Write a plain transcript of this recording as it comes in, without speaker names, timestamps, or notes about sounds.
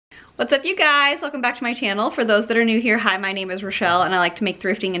What's up, you guys? Welcome back to my channel. For those that are new here, hi, my name is Rochelle and I like to make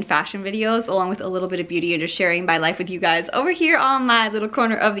thrifting and fashion videos along with a little bit of beauty and just sharing my life with you guys over here on my little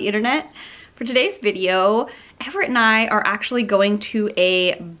corner of the internet. For today's video, Everett and I are actually going to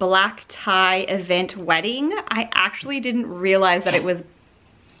a black tie event wedding. I actually didn't realize that it was...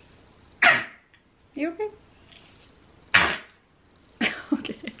 You okay?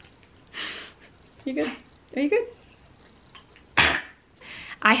 Okay. You good? Are you good?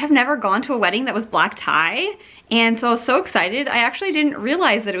 I have never gone to a wedding that was black tie, and so I was so excited. I actually didn't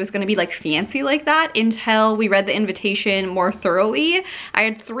realize that it was gonna be like fancy like that until we read the invitation more thoroughly. I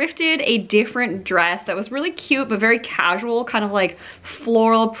had thrifted a different dress that was really cute but very casual, kind of like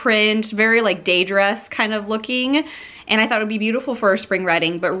floral print, very like day dress kind of looking, and I thought it would be beautiful for a spring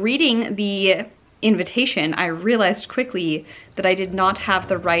wedding. But reading the invitation, I realized quickly that I did not have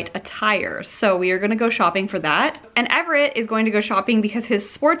the right attire. So we are gonna go shopping for that. And Everett is going to go shopping because his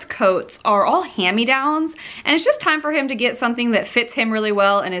sports coats are all hand-me-downs, and it's just time for him to get something that fits him really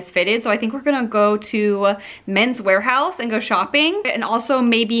well and is fitted. So I think we're gonna go to Men's Warehouse and go shopping, and also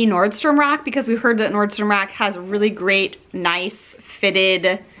maybe Nordstrom Rack, because we've heard that Nordstrom Rack has really great, nice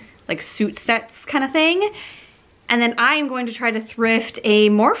fitted like suit sets kind of thing. And then I am going to try to thrift a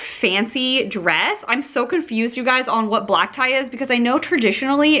more fancy dress. I'm so confused, you guys, on what black tie is, because I know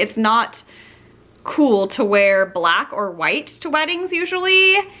traditionally it's not cool to wear black or white to weddings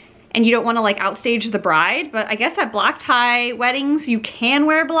usually, and you don't want to like outstage the bride, but I guess at black tie weddings you can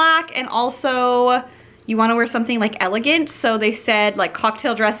wear black, and also you want to wear something like elegant. So they said like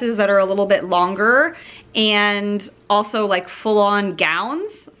cocktail dresses that are a little bit longer, and also like full-on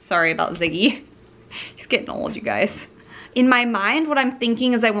gowns. Sorry about Ziggy. He's getting old, you guys. In my mind, what I'm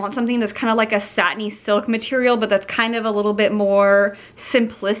thinking is I want something that's kind of like a satiny silk material, but that's kind of a little bit more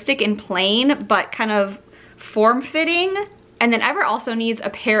simplistic and plain, but kind of form-fitting. And then Everett also needs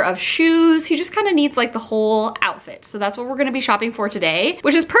a pair of shoes. He just kind of needs like the whole outfit. So that's what we're gonna be shopping for today,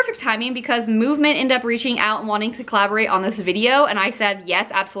 which is perfect timing because Movement ended up reaching out and wanting to collaborate on this video. And I said, yes,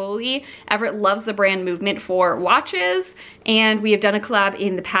 absolutely. Everett loves the brand Movement for watches, and we have done a collab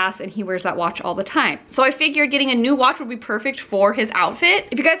in the past and he wears that watch all the time. So I figured getting a new watch would be perfect for his outfit.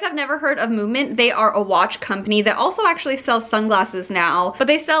 If you guys have never heard of Movement, they are a watch company that also actually sells sunglasses now, but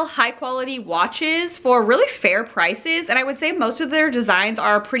they sell high quality watches for really fair prices. And I would say most of their designs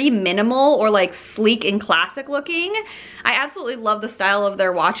are pretty minimal or like sleek and classic looking. I absolutely love the style of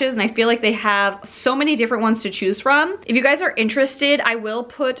their watches, and I feel like they have so many different ones to choose from. If you guys are interested, I will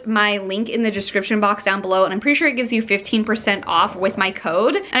put my link in the description box down below, and I'm pretty sure it gives you 15% off with my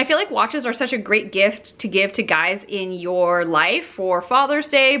code. And I feel like watches are such a great gift to give to guys in your life for Father's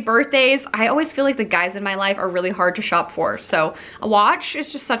Day, birthdays. I always feel like the guys in my life are really hard to shop for, so a watch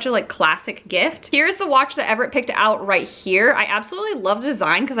is just such a like classic gift. Here's the watch that Everett picked out right here. I absolutely love the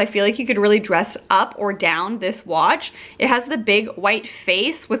design because I feel like you could really dress up or down this watch. It has the big white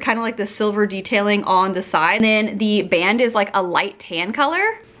face with kind of like the silver detailing on the side. And then the band is like a light tan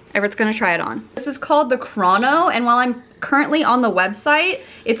color. Everett's gonna try it on. This is called the Chrono, and while I'm currently on the website,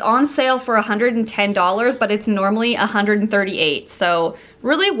 it's on sale for $110, but it's normally $138. So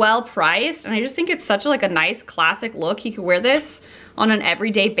really well priced, and I just think it's such like a nice classic look. You could wear this on an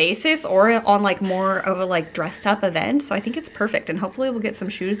everyday basis or on like more of a like dressed up event. So I think it's perfect, and hopefully we'll get some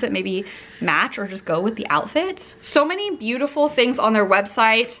shoes that maybe match or just go with the outfit. So many beautiful things on their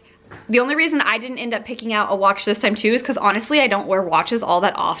website. The only reason I didn't end up picking out a watch this time too is because honestly I don't wear watches all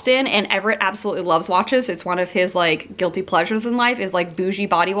that often, and Everett absolutely loves watches. It's one of his like guilty pleasures in life is like bougie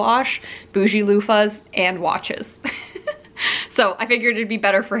body wash, bougie loofahs, and watches. So I figured it'd be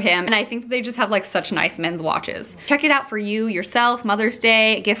better for him, and I think they just have like such nice men's watches. Check it out for you, yourself, Mother's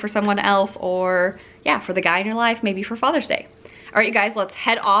Day, a gift for someone else, or yeah, for the guy in your life, maybe for Father's Day. All right, you guys, let's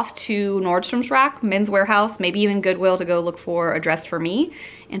head off to Nordstrom's Rack, Men's Warehouse, maybe even Goodwill to go look for a dress for me,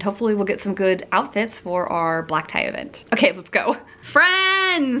 and hopefully we'll get some good outfits for our black tie event. Okay, let's go.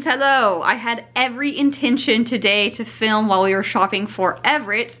 Friends, hello. I had every intention today to film while we were shopping for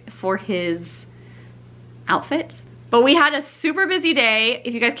Everett for his outfit, but we had a super busy day.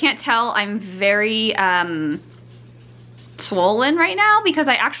 If you guys can't tell, I'm very swollen right now because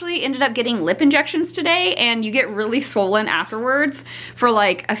I actually ended up getting lip injections today, and you get really swollen afterwards for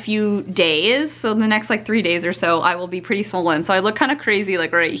like a few days. So the next like 3 days or so I will be pretty swollen, so I look kind of crazy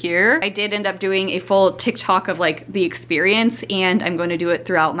like right here. I did end up doing a full TikTok of like the experience, and I'm going to do it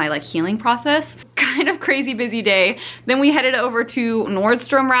throughout my like healing process. Kind of crazy busy day. Then we headed over to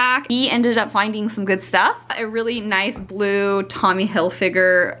Nordstrom Rack. He ended up finding some good stuff. A really nice blue Tommy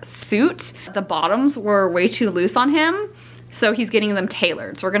Hilfiger suit. The bottoms were way too loose on him, So he's getting them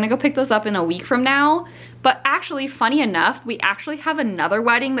tailored. So we're gonna go pick those up in a week from now. But actually, funny enough, we actually have another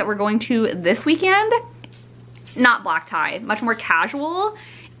wedding that we're going to this weekend. Not black tie, much more casual.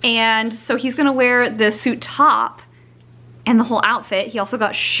 And so he's gonna wear the suit top and the whole outfit. He also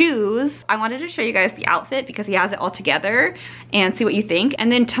got shoes. I wanted to show you guys the outfit because he has it all together and see what you think.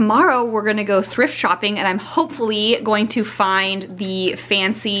 And then tomorrow we're gonna go thrift shopping, and I'm hopefully going to find the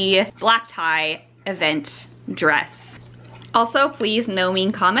fancy black tie event dress. Also, please no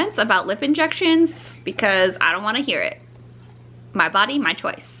mean comments about lip injections because I don't want to hear it. My body, my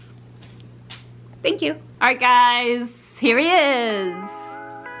choice. Thank you. All right, guys, here he is.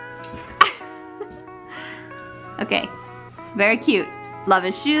 Okay, very cute. Love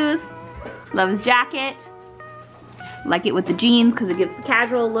his shoes, love his jacket. Like it with the jeans because it gives the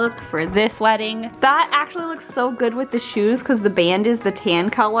casual look for this wedding. That actually looks so good with the shoes because the band is the tan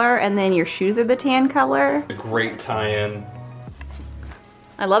color and then your shoes are the tan color. A great tie-in.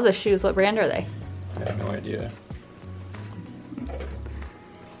 I love the shoes. What brand are they? I have no idea.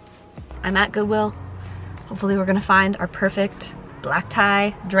 I'm at Goodwill. Hopefully we're gonna find our perfect black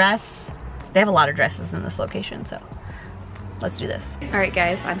tie dress. They have a lot of dresses in this location, so let's do this. All right,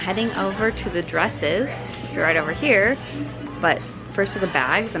 guys, I'm heading over to the dresses. You're right over here, but first to the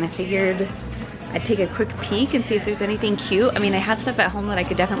bags, and I figured I'd take a quick peek and see if there's anything cute. I mean, I have stuff at home that I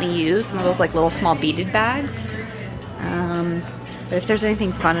could definitely use, some of those like little small beaded bags. But if there's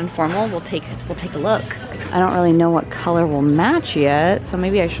anything fun and formal, we'll take a look. I don't really know what color will match yet, so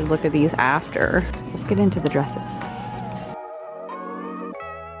maybe I should look at these after. Let's get into the dresses.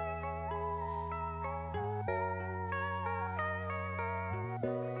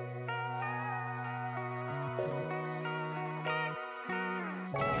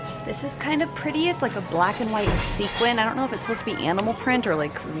 This is kind of pretty. It's like a black and white sequin. I don't know if it's supposed to be animal print or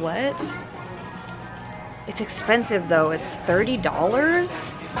like what. It's expensive though. It's $30.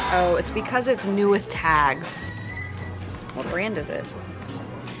 Oh, it's because it's new with tags. What brand is it?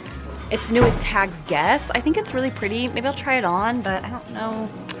 It's new with tags, Guess. I think it's really pretty. Maybe I'll try it on, but I don't know.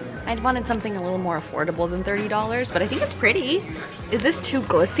 I wanted something a little more affordable than $30, but I think it's pretty. Is this too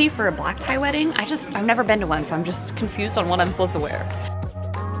glitzy for a black tie wedding? I've never been to one, so I'm just confused on what I'm supposed to wear.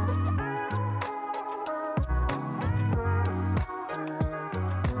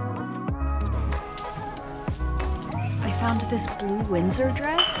 Found this blue Windsor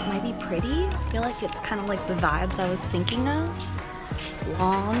dress. Might be pretty. I feel like it's kind of like the vibes I was thinking of.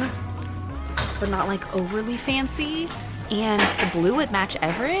 Long, but not like overly fancy. And the blue would match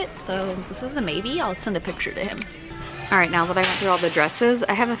Everett, so this is a maybe. I'll send a picture to him. All right, now that I went through all the dresses,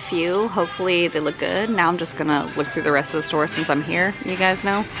 I have a few. Hopefully they look good. Now I'm just gonna look through the rest of the store since I'm here. You guys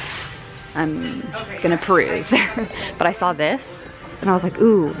know I'm gonna peruse. But I saw this and I was like,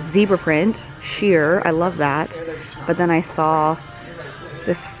 ooh, zebra print, sheer. I love that. But then I saw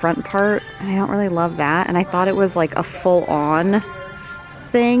this front part and I don't really love that. And I thought it was like a full-on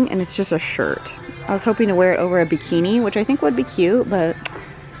thing and it's just a shirt. I was hoping to wear it over a bikini, which I think would be cute, but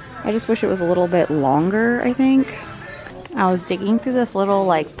I just wish it was a little bit longer, I think. I was digging through this little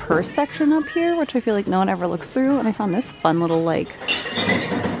like purse section up here, which I feel like no one ever looks through, and I found this fun little like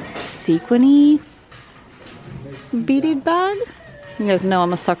sequiny beaded bag. You guys know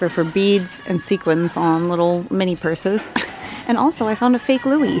I'm a sucker for beads and sequins on little mini purses. And also I found a fake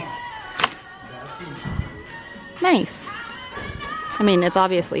Louis. Nice. I mean, it's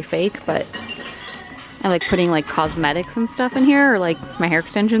obviously fake, but I like putting like cosmetics and stuff in here, or like my hair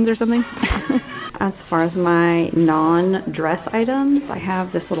extensions or something. As far as my non-dress items, I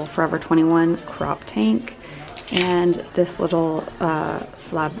have this little Forever 21 crop tank and this little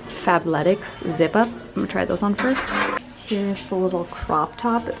Fabletics zip up. I'm gonna try those on first. Here's the little crop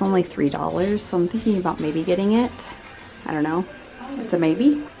top. It's only $3, so I'm thinking about maybe getting it. I don't know. It's a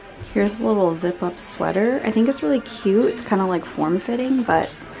maybe. Here's a little zip up sweater. I think it's really cute. It's kind of like form-fitting, but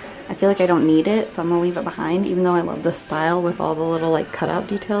I feel like I don't need it, so I'm gonna leave it behind, even though I love the style with all the little like cutout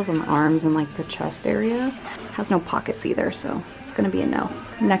details on the arms and like the chest area. It has no pockets either, so it's gonna be a no.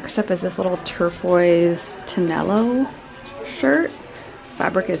 Next up is this little turquoise Tonello shirt.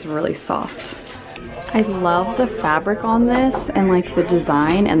 Fabric is really soft. I love the fabric on this and like the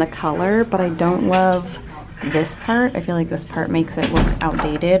design and the color, but I don't love this part. I feel like this part makes it look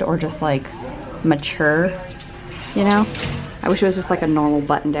outdated or just like mature, you know? I wish it was just like a normal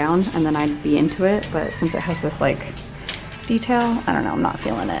button down and then I'd be into it, but since it has this like detail, I don't know, I'm not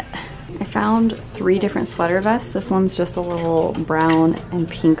feeling it. I found 3 different sweater vests. This one's just a little brown and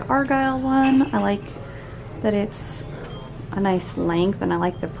pink argyle one. I like that it's a nice length and I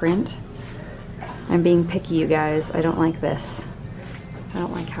like the print. I'm being picky, you guys. I don't like this. I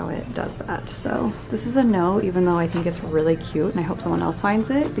don't like how it does that. So this is a no, even though I think it's really cute and I hope someone else finds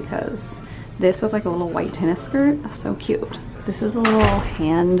it, because this with like a little white tennis skirt, so cute. This is a little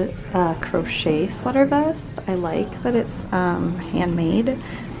hand crochet sweater vest. I like that it's handmade,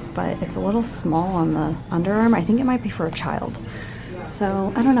 but it's a little small on the underarm. I think it might be for a child.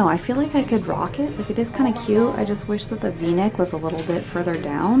 So I don't know, I feel like I could rock it. Like, it is kind of cute. I just wish that the v-neck was a little bit further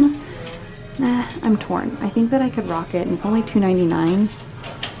down. I'm torn. I think that I could rock it, and it's only $2.99.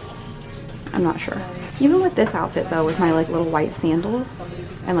 I'm not sure. Even with this outfit though, with my like little white sandals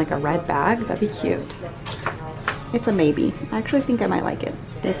and like a red bag, that'd be cute. It's a maybe. I actually think I might like it.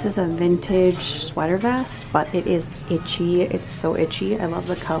 This is a vintage sweater vest, but it is itchy. It's so itchy. I love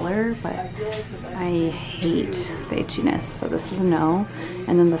the color, but I hate the itchiness. So this is a no.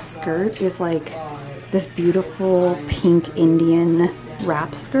 And then the skirt is like this beautiful pink Indian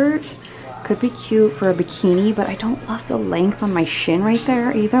wrap skirt. Could be cute for a bikini, but I don't love the length on my shin right there.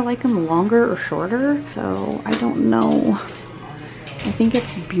 I either like them longer or shorter. So I don't know. I think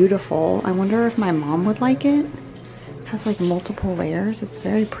it's beautiful. I wonder if my mom would like it. Has like multiple layers. It's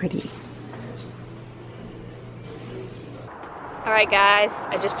very pretty. All right guys,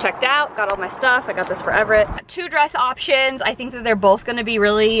 I just checked out, got all my stuff. I got this for Everett. 2 dress options. I think that they're both gonna be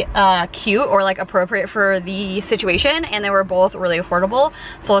really cute or like appropriate for the situation, and they were both really affordable.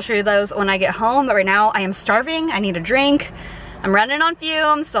 So I'll show you those when I get home. But right now I am starving, I need a drink. I'm running on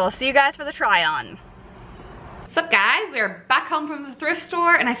fumes, so I'll see you guys for the try on. What's up guys? We are back home from the thrift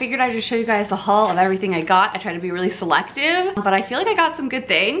store, and I figured I'd just show you guys the haul of everything I got. I try to be really selective, but I feel like I got some good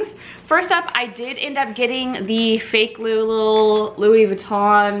things. First up, I did end up getting the fake little Louis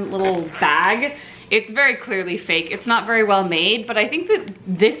Vuitton little bag. It's very clearly fake. It's not very well made, but I think that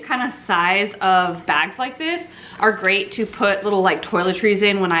this kind of size of bags like this are great to put little like toiletries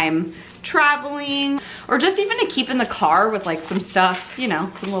in when I'm traveling, or just even to keep in the car with like some stuff, you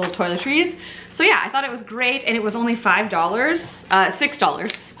know, some little toiletries. So yeah, I thought it was great, and it was only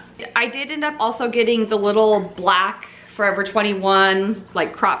 $6. I did end up also getting the little black Forever 21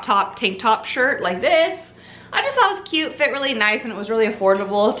 like crop top, tank top shirt like this. I just thought it was cute, fit really nice, and it was really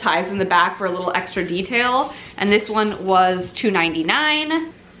affordable. Ties in the back for a little extra detail. And this one was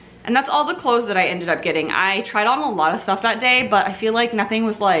 $2.99. And that's all the clothes that I ended up getting. I tried on a lot of stuff that day, but I feel like nothing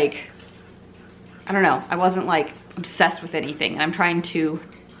was like, I don't know, I wasn't like obsessed with anything, and I'm trying to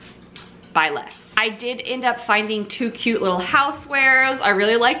buy less. I did end up finding 2 cute little housewares. I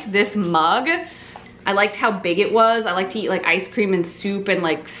really liked this mug. I liked how big it was. I like to eat like ice cream and soup and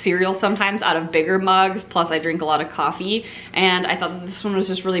like cereal sometimes out of bigger mugs. Plus I drink a lot of coffee, and I thought that this one was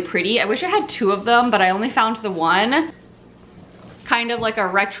just really pretty. I wish I had 2 of them, but I only found the one. Kind of like a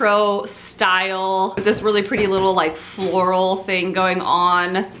retro style with this really pretty little like floral thing going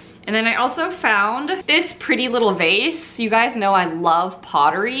on. And then I also found this pretty little vase. You guys know I love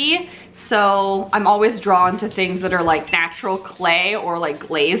pottery, so I'm always drawn to things that are like natural clay or like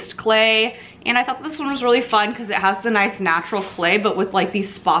glazed clay. And I thought this one was really fun because it has the nice natural clay, but with like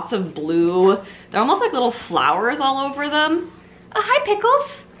these spots of blue. They're almost like little flowers all over them. Oh, hi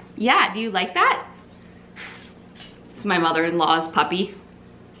Pickles. Yeah, do you like that? It's my mother-in-law's puppy.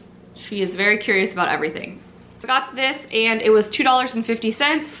 She is very curious about everything. I got this and it was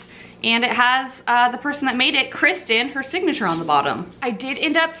 $2.50. And it has the person that made it, Kristen, her signature on the bottom. I did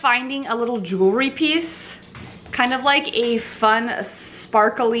end up finding a little jewelry piece, kind of like a fun,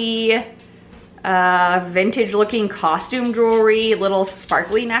 sparkly, vintage looking costume jewelry, little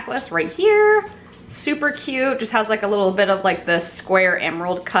sparkly necklace right here. Super cute, just has like a little bit of like the square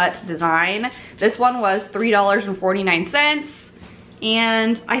emerald cut design. This one was $3.49.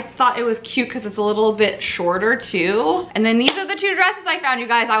 And I thought it was cute because it's a little bit shorter too. And then these are the 2 dresses I found, you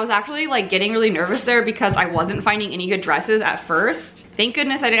guys. I was actually like getting really nervous there because I wasn't finding any good dresses at first. Thank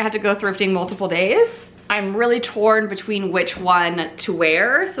goodness I didn't have to go thrifting multiple days. I'm really torn between which one to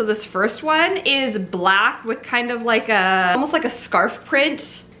wear. So this first one is black with kind of like a, almost like a scarf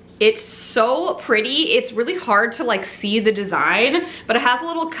print. It's so pretty. It's really hard to like see the design, but it has a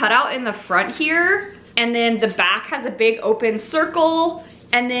little cutout in the front here. And then the back has a big open circle.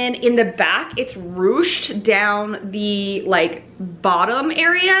 And then in the back, it's ruched down the like bottom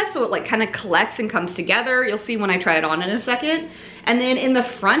area. So it like kind of collects and comes together. You'll see when I try it on in a second. And then in the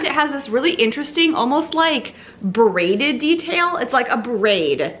front, it has this really interesting, almost like braided detail. It's like a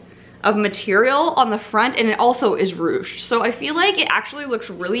braid of material on the front, and it also is ruched. So I feel like it actually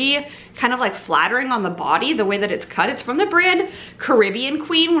looks really kind of like flattering on the body, the way that it's cut. It's from the brand Caribbean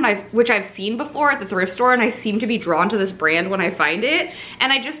Queen, which I've seen before at the thrift store, and I seem to be drawn to this brand when I find it.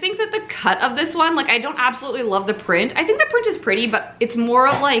 And I just think that the cut of this one, like I don't absolutely love the print. I think the print is pretty, but it's more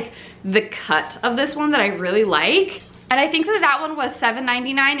of like the cut of this one that I really like. And I think that that one was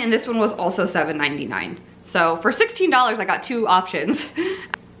 $7.99 and this one was also $7.99. So for $16, I got 2 options.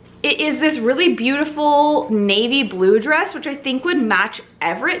 It is this really beautiful navy blue dress, which I think would match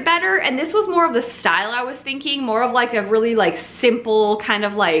Everett better. And this was more of the style I was thinking, more of like a really like simple kind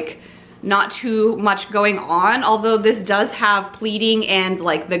of like not too much going on. Although this does have pleating and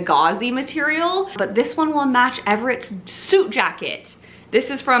like the gauzy material, but this one will match Everett's suit jacket. This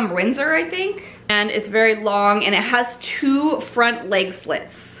is from Windsor, I think. And it's very long and it has 2 front leg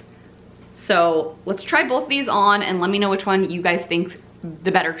slits. So let's try both these on and let me know which one you guys think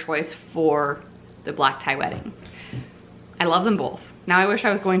the better choice for the black tie wedding. I love them both. Now I wish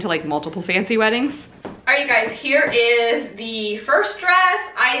I was going to like multiple fancy weddings. All right, you guys, here is the first dress.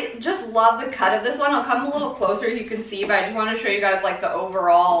 I just love the cut of this one. I'll come a little closer so you can see, but I just want to show you guys like the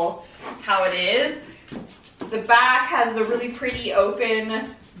overall how it is. The back has the really pretty open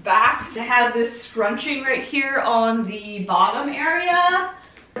back. It has this scrunching right here on the bottom area.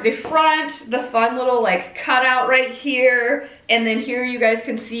 The front, the fun little like cutout right here. And then here you guys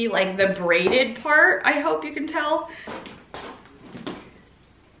can see like the braided part. I hope you can tell.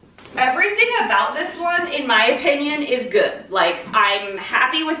 Everything about this one, in my opinion, is good. Like, I'm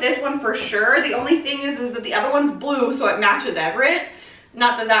happy with this one for sure. The only thing is that the other one's blue, so it matches Everett.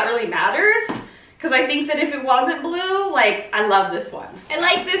 Not that that really matters, because I think that if it wasn't blue, like, I love this one. I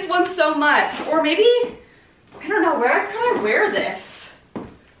like this one so much. Or maybe, I don't know, where could I wear this?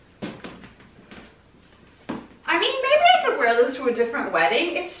 I mean, maybe I could wear this to a different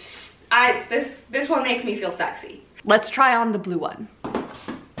wedding. It's, this one makes me feel sexy. Let's try on the blue one.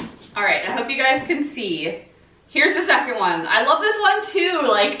 All right, I hope you guys can see. Here's the second one. I love this one too.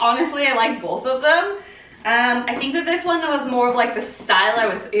 Like, honestly, I like both of them. I think that this one was more of like the style I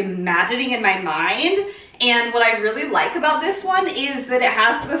was imagining in my mind. And what I really like about this one is that it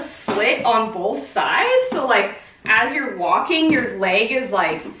has the slit on both sides. So like, as you're walking, your leg is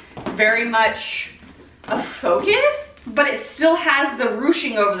like very much a focus, but it still has the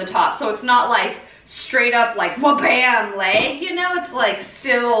ruching over the top. So it's not like straight up like wha-bam leg, you know, it's like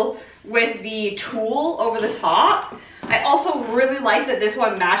still with the tulle over the top. I also really like that this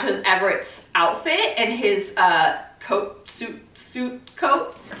one matches Everett's outfit and his suit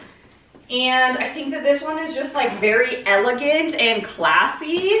coat. And I think that this one is just like very elegant and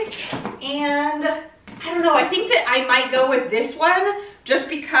classy. And I don't know, I think that I might go with this one just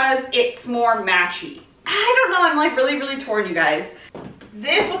because it's more matchy. I don't know, I'm like really torn, you guys.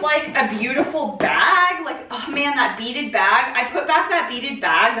 This with like a beautiful bag, like, oh man, that beaded bag. I put back that beaded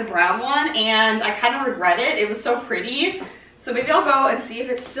bag, the brown one, and I kind of regret it. It was so pretty. So maybe I'll go and see if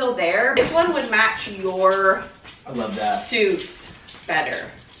it's still there. This one would match your I love that suit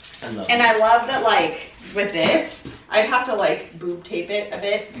better. I love and that. I love that like with this, I'd have to like boob tape it a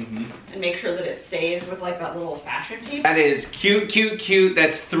bit and make sure that it stays with like that little fashion tape. That is cute.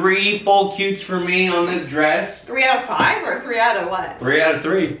 That's 3 full cutes for me on this dress. 3 out of 5 or 3 out of what? 3 out of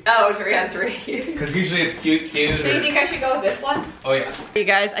 3. Oh, 3 out of 3. Because usually it's cute. So you think I should go with this one? Oh yeah. You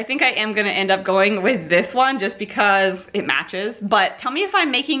guys, I think I am gonna end up going with this one just because it matches, but tell me if I'm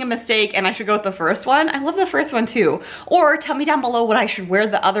making a mistake and I should go with the first one. I love the first one too. Or tell me down below what I should wear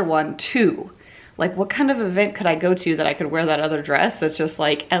the other one to. Like, what kind of event could I go to that I could wear that other dress that's just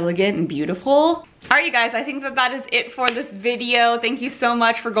like elegant and beautiful? All right, you guys, I think that that is it for this video. Thank you so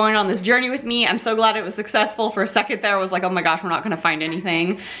much for going on this journey with me. I'm so glad it was successful. For a second there, I was like, oh my gosh, we're not gonna find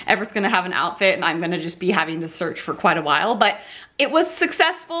anything. Everett's gonna have an outfit and I'm gonna just be having to search for quite a while, but it was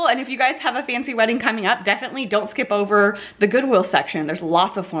successful. And if you guys have a fancy wedding coming up, definitely don't skip over the Goodwill section. There's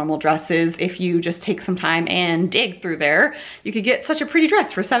lots of formal dresses. If you just take some time and dig through there, you could get such a pretty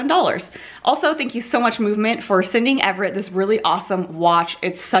dress for $7. Also, thank you so much, Movement, for sending Everett this really awesome watch.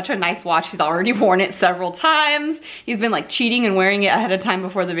 It's such a nice watch. He's already worn it several times. He's been like cheating and wearing it ahead of time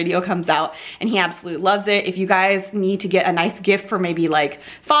before the video comes out, and he absolutely loves it. If you guys need to get a nice gift for maybe like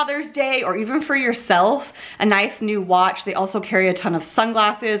Father's Day or even for yourself, a nice new watch, they also carry a ton of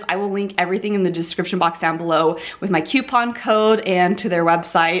sunglasses. I will link everything in the description box down below with my coupon code and to their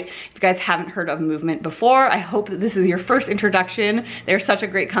website. If you guys haven't heard of Movement before, I hope that this is your first introduction. They're such a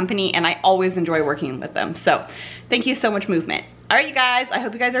great company and I always enjoy working with them. So thank you so much, Movement. All right, you guys, I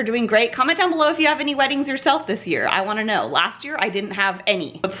hope you guys are doing great. Comment down below if you have any weddings yourself this year. I wanna know. Last year, I didn't have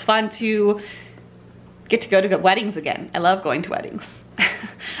any. It's fun to get to go to weddings again. I love going to weddings. All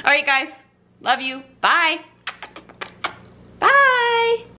right, guys, love you, bye.